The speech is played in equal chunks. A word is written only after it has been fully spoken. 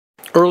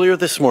Earlier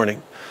this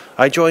morning,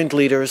 I joined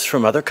leaders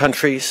from other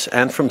countries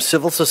and from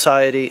civil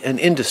society and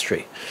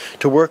industry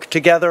to work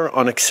together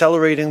on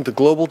accelerating the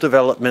global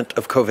development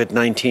of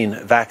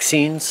COVID-19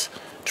 vaccines,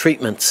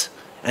 treatments,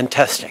 and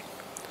testing.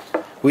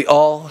 We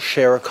all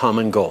share a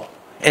common goal: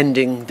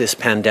 ending this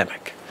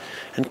pandemic,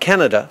 and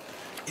Canada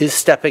is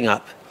stepping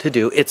up to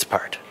do its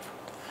part.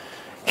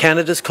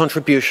 Canada's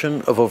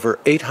contribution of over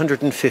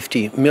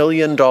 $850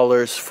 million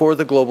for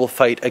the global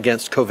fight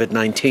against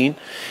COVID-19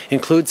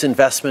 includes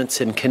investments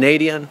in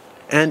Canadian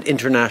and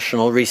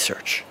international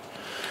research.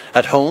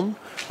 At home,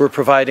 we're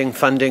providing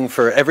funding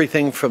for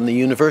everything from the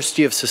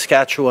University of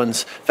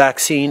Saskatchewan's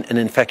Vaccine and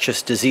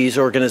Infectious Disease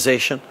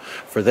Organization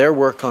for their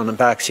work on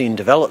vaccine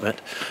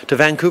development to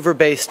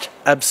Vancouver-based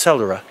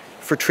Abcelera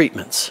for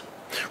treatments.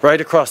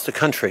 Right across the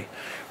country,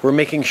 we're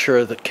making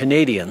sure that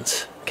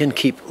Canadians can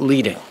keep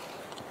leading.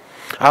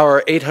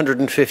 Our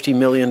 $850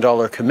 million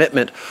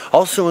commitment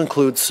also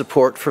includes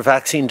support for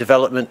vaccine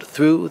development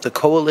through the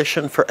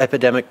Coalition for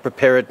Epidemic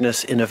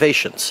Preparedness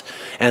Innovations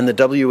and the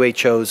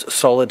WHO's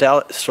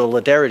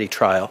Solidarity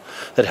Trial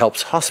that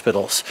helps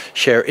hospitals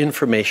share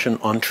information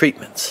on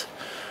treatments.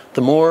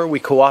 The more we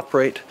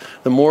cooperate,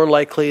 the more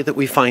likely that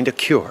we find a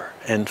cure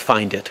and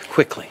find it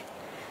quickly.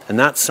 And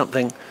that's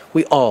something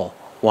we all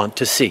want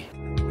to see.